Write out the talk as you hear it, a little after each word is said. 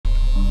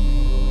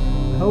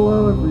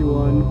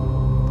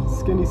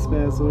Skinny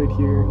Spazoid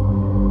here.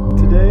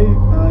 Today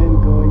I am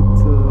going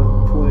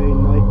to play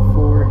Night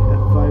 4 at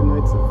Five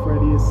Nights at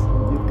Freddy's.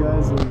 You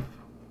guys have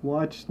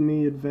watched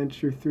me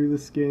adventure through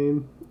this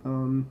game,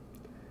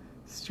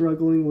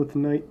 struggling with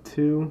Night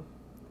 2,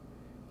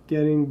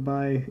 getting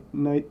by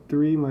Night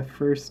 3 my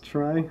first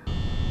try,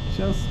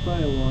 just by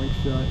a long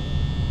shot.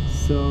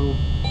 So,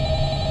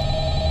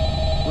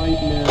 right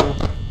now,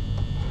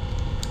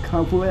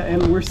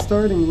 and we're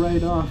starting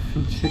right off,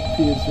 and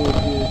Chickpea is right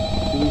here.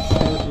 Do we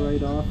start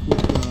right off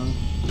with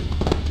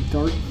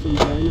Dart from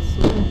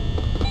Dinosaur?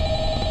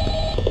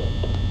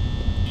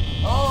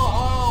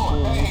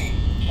 Oh, hey,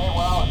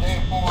 wow,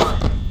 day 4.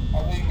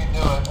 I think you can do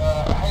it.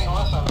 Hey,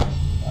 listen,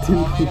 I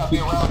may not be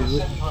around to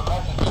send you a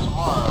message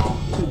tomorrow.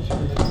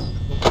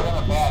 It's been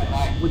a bad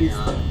night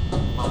here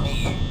for me.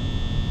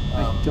 I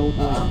don't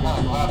like I'm kind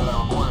of glad that I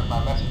recorded my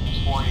messages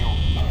for you.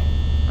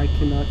 I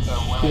cannot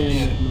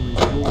stand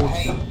that noise.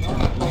 Hey, do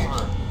me a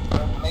favor.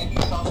 Maybe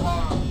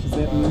sometime Does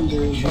that mean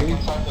they're check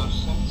inside those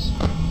suits in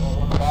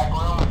the back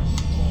room.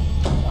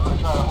 I'm going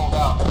to try to hold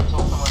out until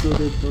someone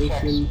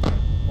checks.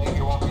 Maybe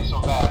it won't be so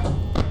bad.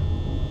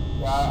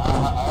 I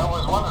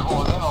always wondered what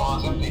was in all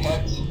those empty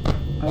heads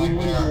back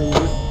there.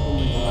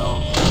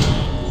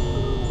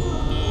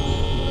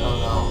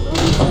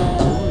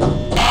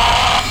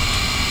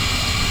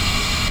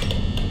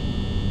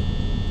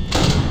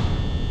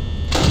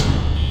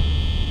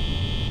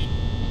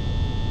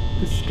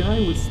 This guy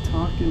was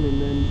talking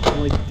and then,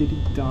 like, did he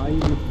die in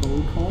the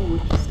phone call?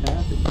 What just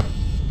happened?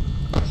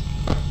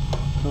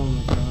 Oh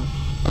my gosh.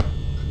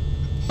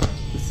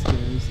 The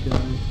scares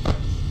guy.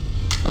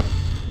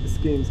 This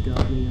game's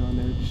got me on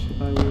edge.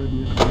 I will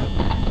admit that.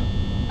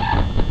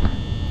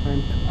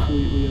 I'm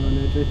completely on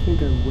edge. I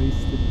think I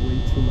wasted way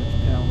too much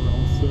power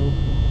also,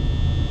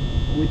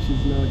 which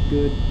is not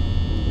good,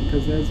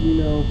 because as we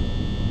know,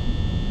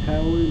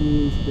 power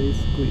means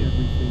basically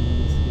everything in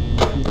this game.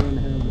 If you don't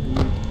have any...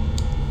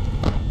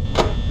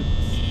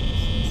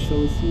 So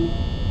is he?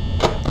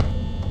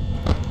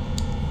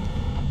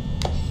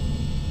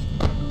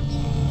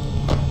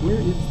 Where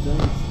is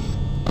Dinosaur?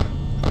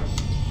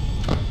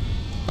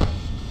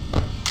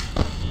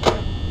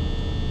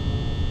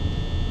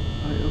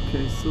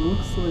 Okay, so it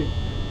looks like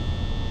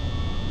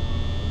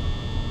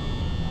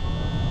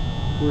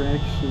we're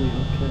actually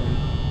okay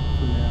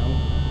for now.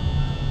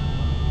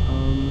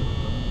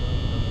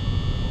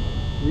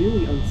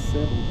 Really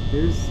unsettled.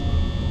 There's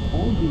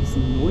all these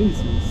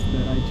noises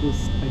that I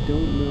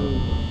don't know.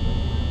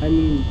 I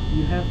mean,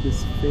 you have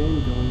this fan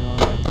going on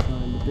all the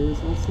time, but there was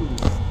also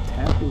this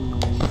tapping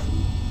noise,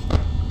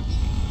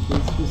 and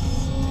it's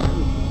just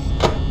terrible.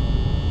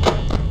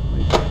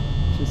 Like,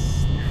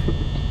 just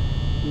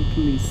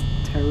making these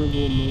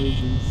terrible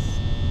noises.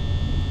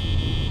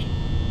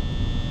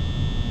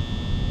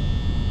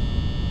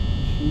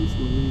 Jeez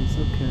Louise,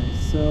 okay,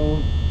 so...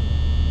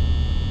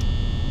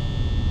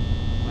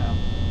 Wow.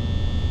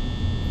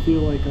 I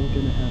feel like I'm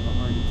gonna have a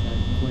heart attack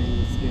playing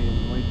this game.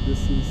 Like,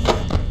 this is...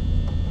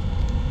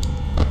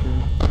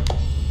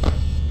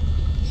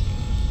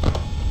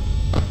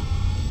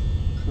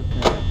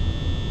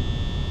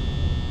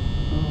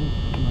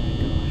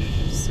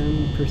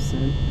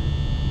 %,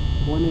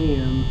 1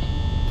 AM.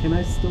 Can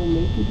I still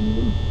make it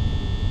even?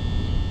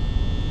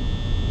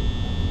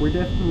 We're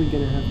definitely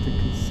gonna have to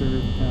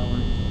conserve power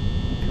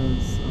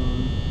because,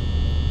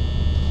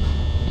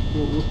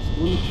 well,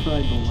 let me try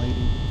the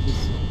lighting,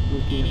 just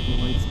looking at the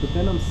lights, but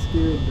then I'm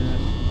scared that,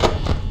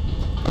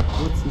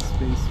 what's his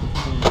face will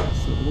come,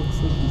 so it looks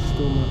like he's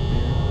still not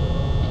there.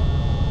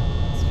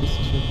 Let's just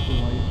check the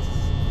lights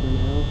for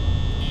now.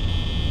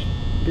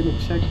 I'm gonna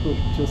check the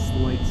just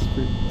lights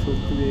for till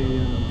 3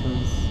 AM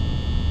because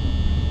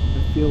I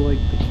feel like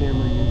the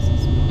camera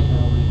uses more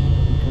power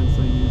because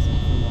I use it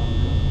for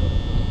longer.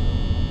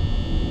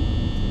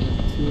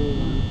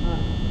 201.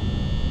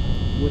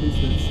 What is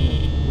that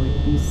sound? Like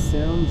these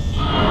sounds.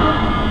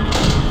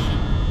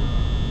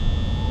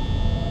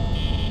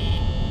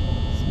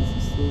 Is he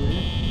still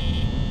there?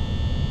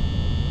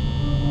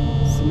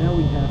 So now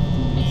we have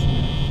to use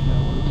that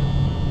power.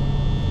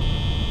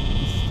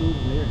 He's still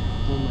there.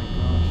 Oh my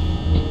gosh.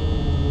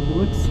 He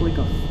looks like a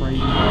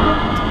frightened dog.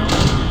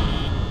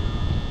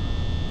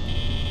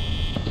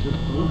 You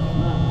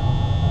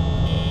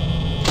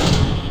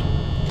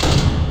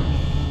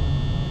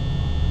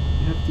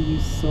have to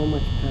use so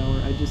much power.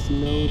 I just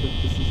know that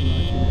this is not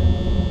going to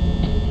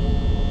end.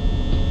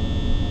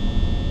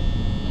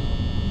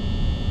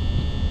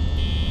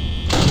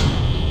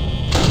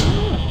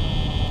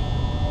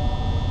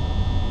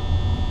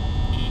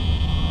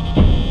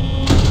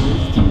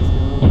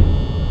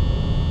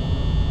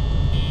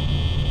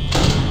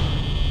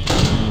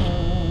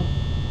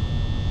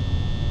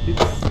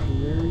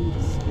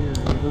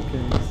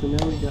 So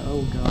now we got,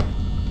 oh god,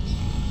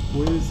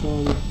 where's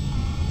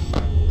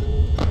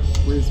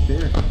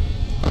Bear?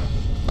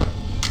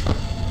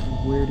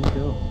 Where'd he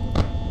go?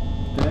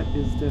 That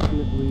is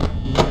definitely not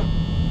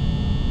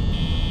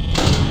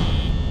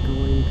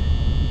going,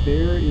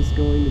 Bear is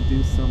going to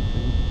do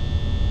something.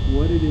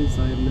 What it is,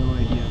 I have no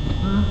idea.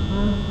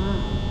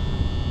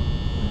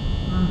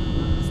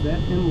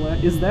 him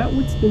is that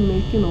what's been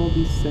making all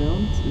these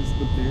sounds? Is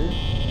the bear?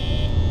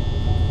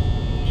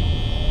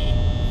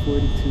 42%.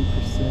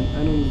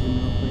 I don't even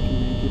know if I can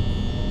make it.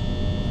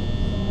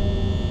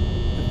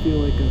 I feel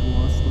like I've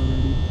lost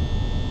already.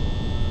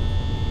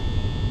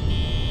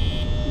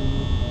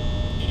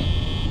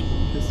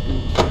 Just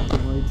gonna check the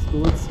lights. But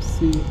let's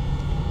see.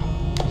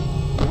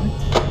 What?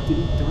 Did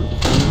he dart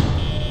for me?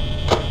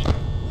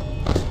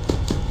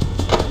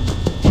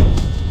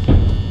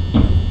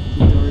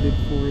 He darted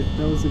for it.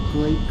 That was a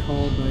great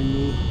call by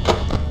me.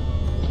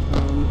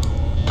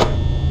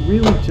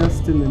 Really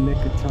just in the nick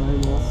of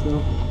time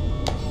also.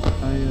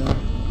 I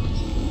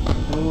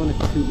don't want to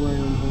toot my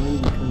own horn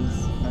because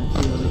I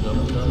feel like that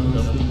was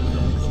mostly my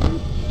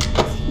accident.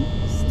 Is he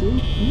still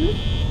here?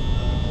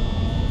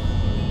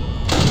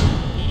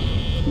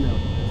 No.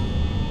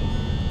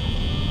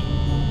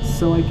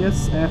 So I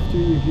guess after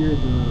you hear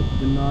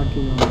the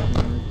knocking on the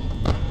door,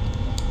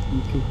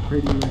 you can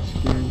pretty much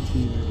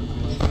guarantee that he's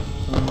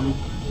out.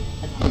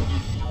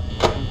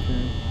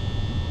 Okay.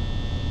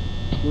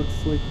 Looks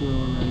like we're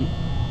alright.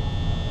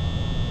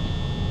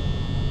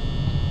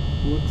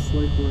 Looks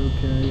like we're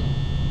okay.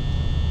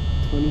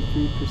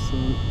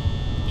 23%.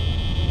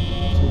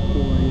 Check the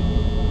light.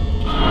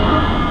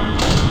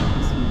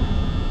 He's here.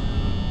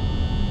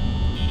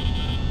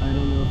 I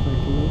don't know if I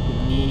can make it.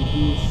 I mean,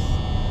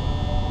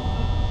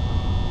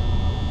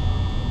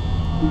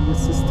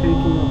 this is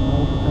taking up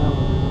all the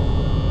power.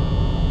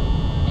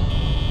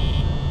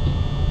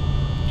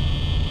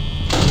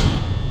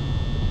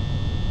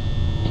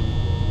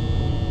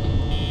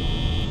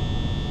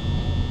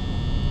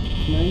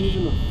 Can I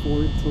even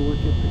afford to look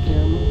at the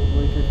camera?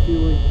 Like, I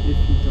feel like if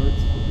he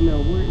darts...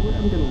 No,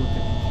 I'm gonna look at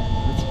the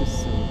camera. That's just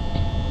silly.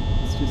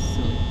 It's just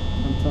silly.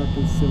 I'm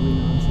talking silly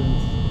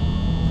nonsense.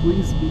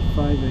 Please be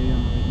 5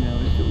 a.m. right now.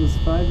 If it was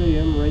 5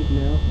 a.m. right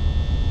now,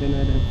 then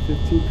I'd have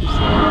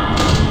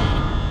 15%.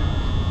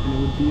 And it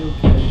would be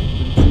okay,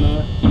 but it's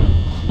not.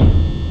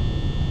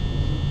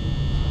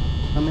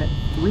 I'm at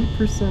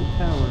 3%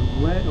 power.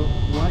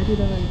 Why did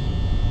I...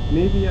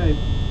 Maybe I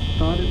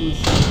thought it was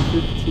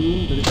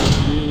 15, but it was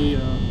really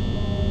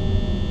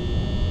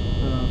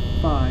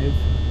 5.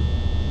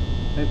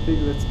 I think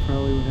that's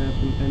probably what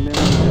happened, and now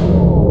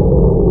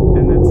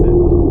and that's it.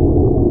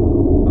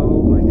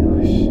 Oh my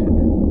gosh.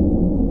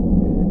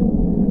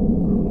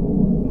 Oh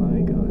my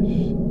gosh.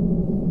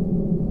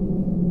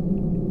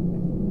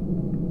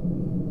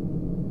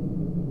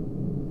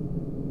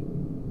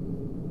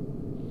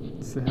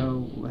 So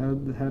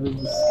how does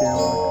the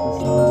scale work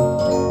this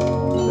time?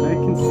 But I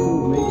can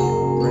still make it,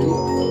 right?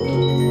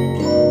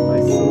 By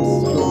some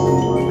stroke of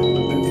luck,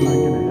 but that's not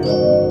gonna happen.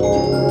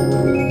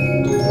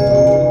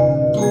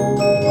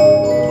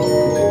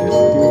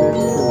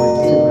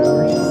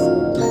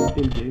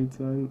 In game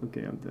time?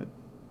 Okay, I'm dead.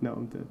 No,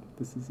 I'm dead.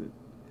 This is it.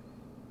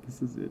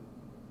 This is it.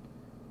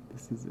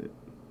 This is it.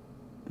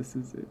 This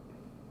is it.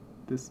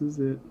 This is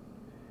it.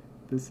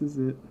 This is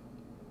it.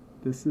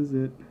 This is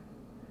it.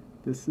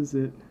 This is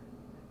it.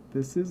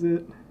 This is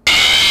it.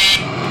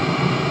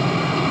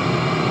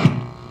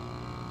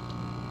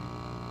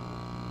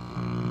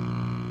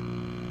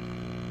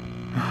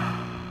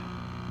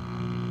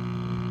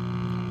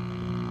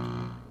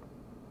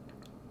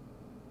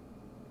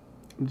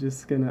 I'm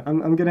just gonna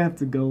I'm gonna have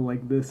to go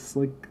like this,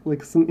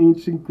 like some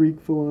ancient Greek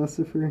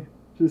philosopher.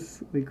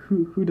 Just like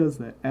who does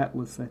that?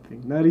 Atlas, I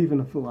think. Not even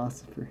a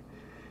philosopher.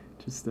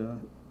 Just a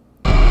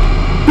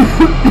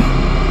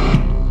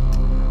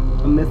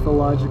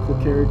mythological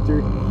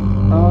character.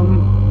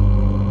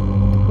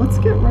 Let's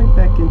get right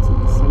back into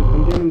this.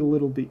 I'm getting a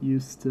little bit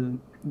used to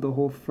the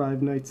whole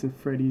Five Nights at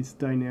Freddy's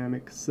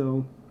dynamic,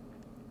 so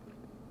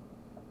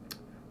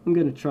I'm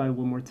gonna try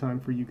one more time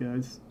for you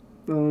guys.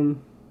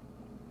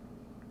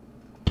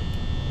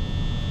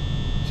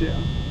 Yeah.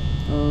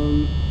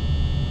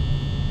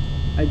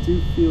 I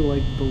do feel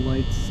like the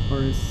lights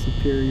are a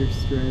superior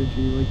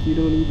strategy. Like, you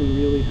don't even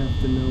really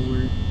have to know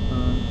where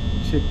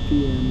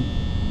Chickpea and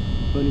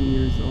Bunny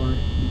Ears are,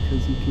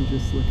 because you can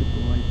just look at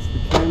the lights. The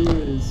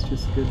camera is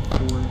just good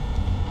for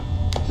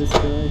this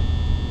guy,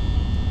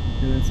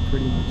 and that's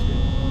pretty much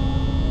it.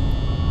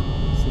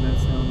 So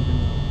that's how I'm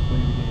gonna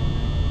play the game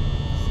now.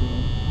 So,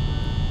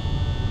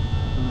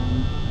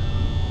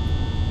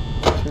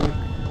 check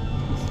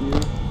this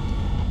here.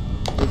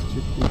 There's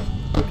Chickpea.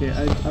 Okay,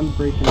 I'm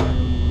breaking my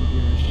own rule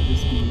here. I should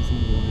just be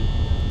using one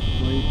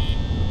light.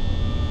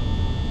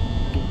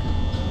 Okay.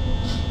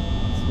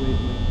 Let's wait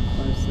like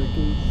 5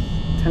 seconds.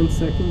 10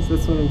 seconds?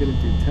 That's what I'm gonna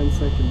do. 10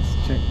 seconds,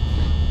 check.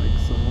 Like,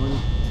 so 1,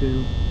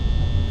 2,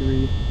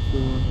 3,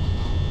 4,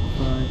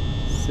 5,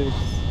 6,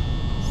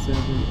 7,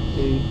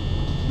 8,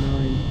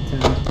 9,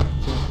 10,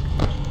 check.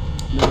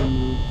 No one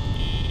moved.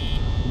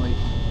 Light.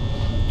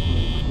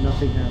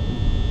 Nothing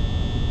happened.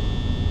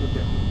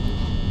 Okay.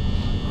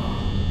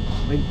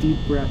 Like deep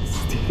breaths.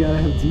 You gotta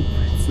have deep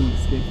breaths in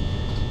this game.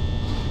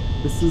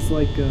 This is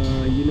like,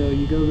 you know,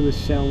 you go to the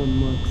Shaolin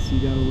monks, you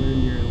gotta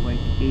learn your, like,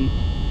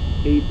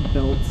 eight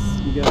belts.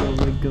 You gotta,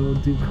 like, go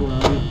do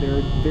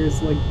karate.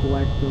 There's like,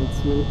 black belts.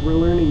 We're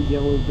learning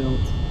yellow belt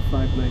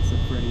Five Nights at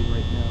Freddy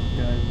right now,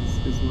 guys,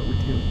 is what we're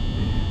doing.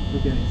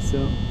 Okay,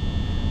 so,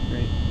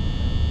 right.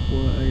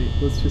 Well, alright,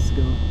 let's just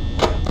go.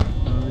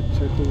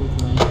 Check one more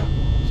time.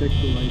 Check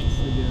the lights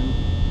again.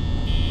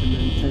 And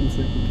then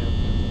 10-second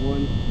countdown.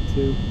 1,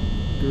 2,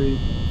 3,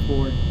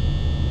 4,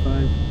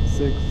 5,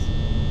 6,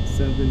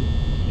 7,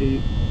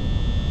 8,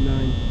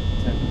 9,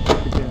 10. Check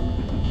the camera.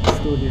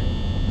 Still here.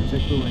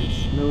 Check the lights.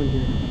 No one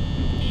here.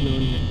 No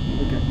one here.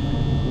 Okay.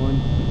 1,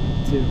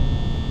 2,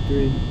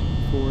 3,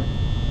 4,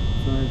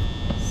 5,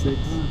 6,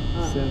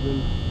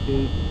 7,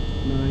 8,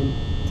 9,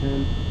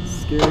 10.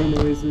 Scary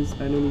noises. I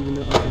don't even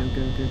know.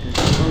 Okay.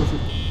 Close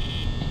it.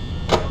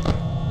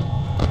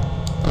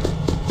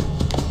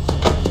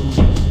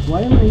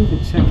 Why am I even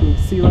checking?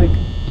 See, like,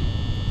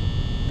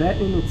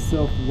 that in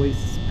itself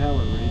wastes power,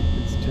 right?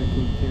 It's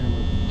checking the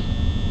camera.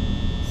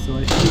 So I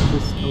should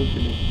just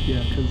open it.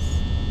 Yeah,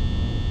 because,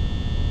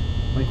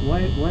 like,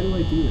 why do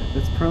I do that?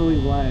 That's probably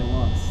why I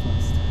lost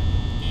last time.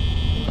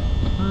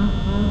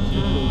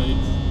 Check the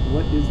lights.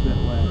 What is that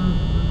laugh?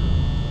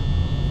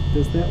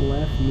 Does that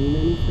laugh mean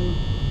anything?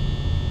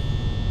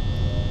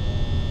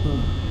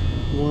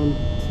 1,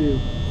 2,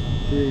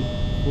 3,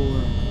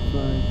 4,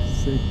 5,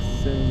 6,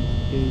 7,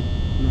 8,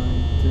 9,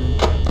 10.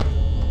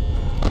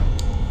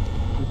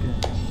 Okay.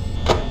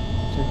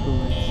 Check the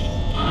lights.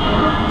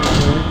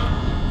 Okay.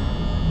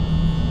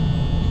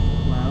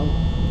 Wow.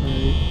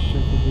 Alright,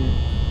 check it here.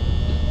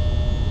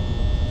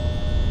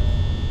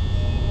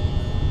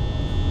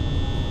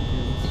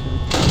 Okay, let's check.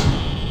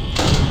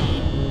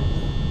 Okay.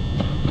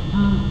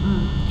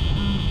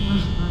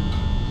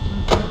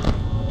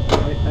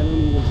 I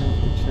don't even have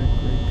to check,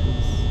 right?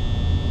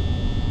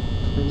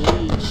 Because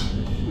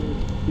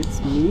it's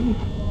me?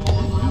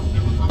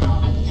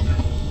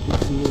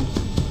 It's me.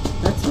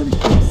 That's what it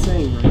keeps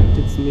saying, right?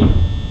 It's me.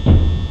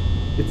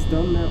 It's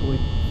done that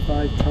like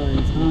 5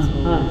 times and it's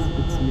always,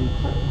 it's me.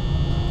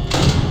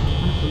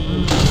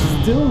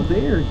 It's still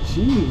there,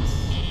 jeez.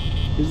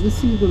 Is this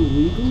even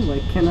legal?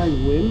 Like, can I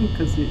win?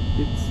 Because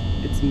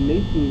it's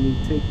making me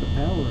take the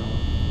power off.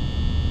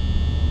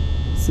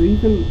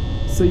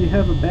 So you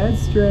have a bad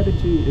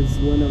strategy is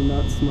when I'm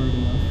not smart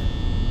enough.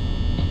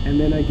 And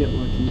then I get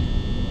lucky.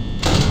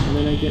 And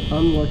then I get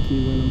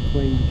unlucky when I'm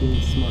playing the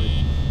game smart.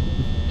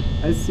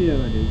 I see how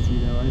it is, you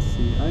know, I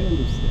see. I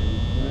understand.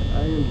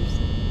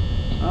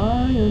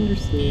 I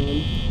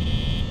understand.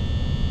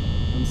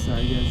 I'm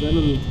sorry, guys. I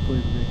don't need to play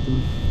the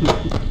victim.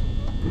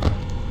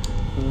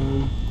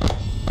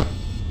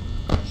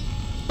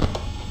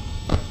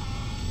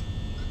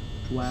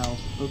 Wow.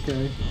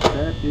 Okay.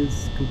 That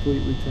is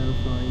completely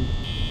terrifying.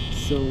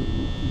 So,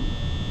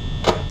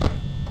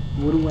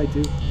 what do I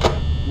do?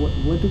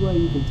 What do I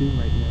even do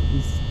right now?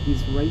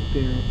 He's right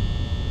there.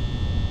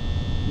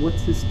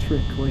 What's his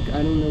trick? Like,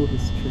 I don't know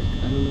his trick.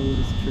 I don't know what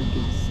his trick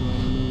is, so I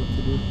don't know what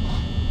to do.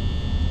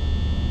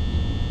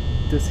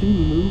 Does he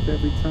move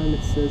every time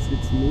it says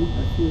it's me?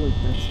 I feel like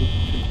that's what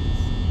the trick is.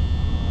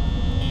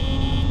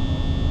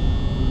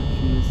 Oh,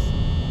 jeez.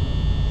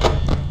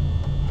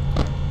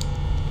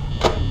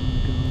 Oh my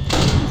god.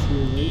 He's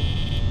here, right?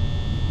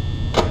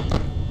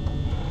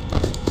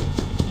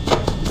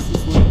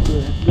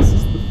 This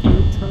is the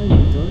 3rd time he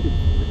darted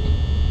for it.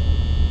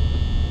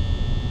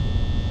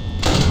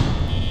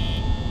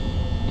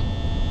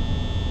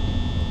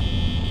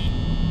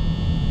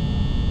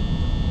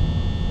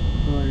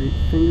 Alright,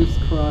 fingers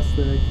crossed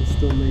that I can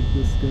still make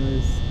this,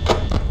 guys.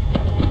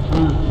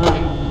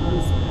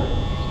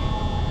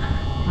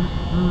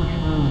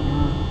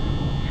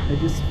 I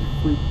just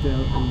freaked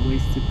out and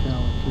wasted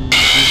power for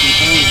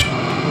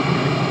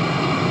okay.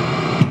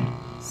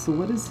 So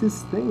what is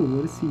his thing?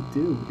 What does he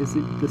do? Is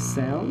it the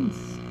sounds?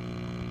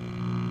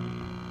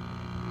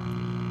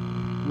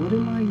 What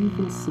am I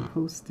even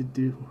supposed to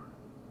do?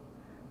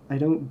 I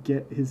don't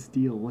get his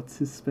deal. What's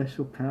his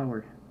special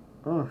power?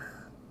 Ugh.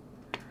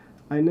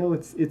 I know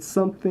it's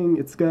something,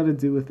 it's gotta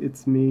do with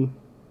it's me.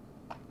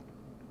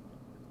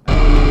 I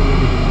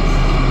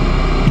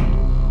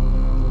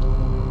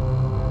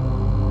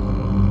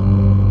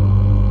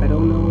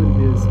don't know what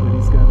it is, but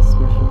he's got a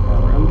special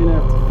power. I'm gonna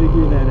have to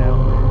figure that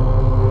out,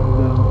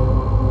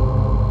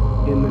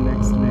 though, in the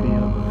next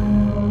video.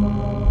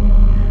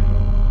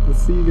 I'll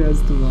see you guys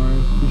tomorrow.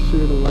 Be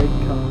sure to like,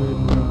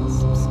 comment,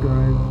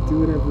 subscribe, do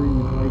whatever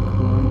you like,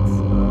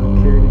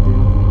 want, care to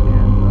do.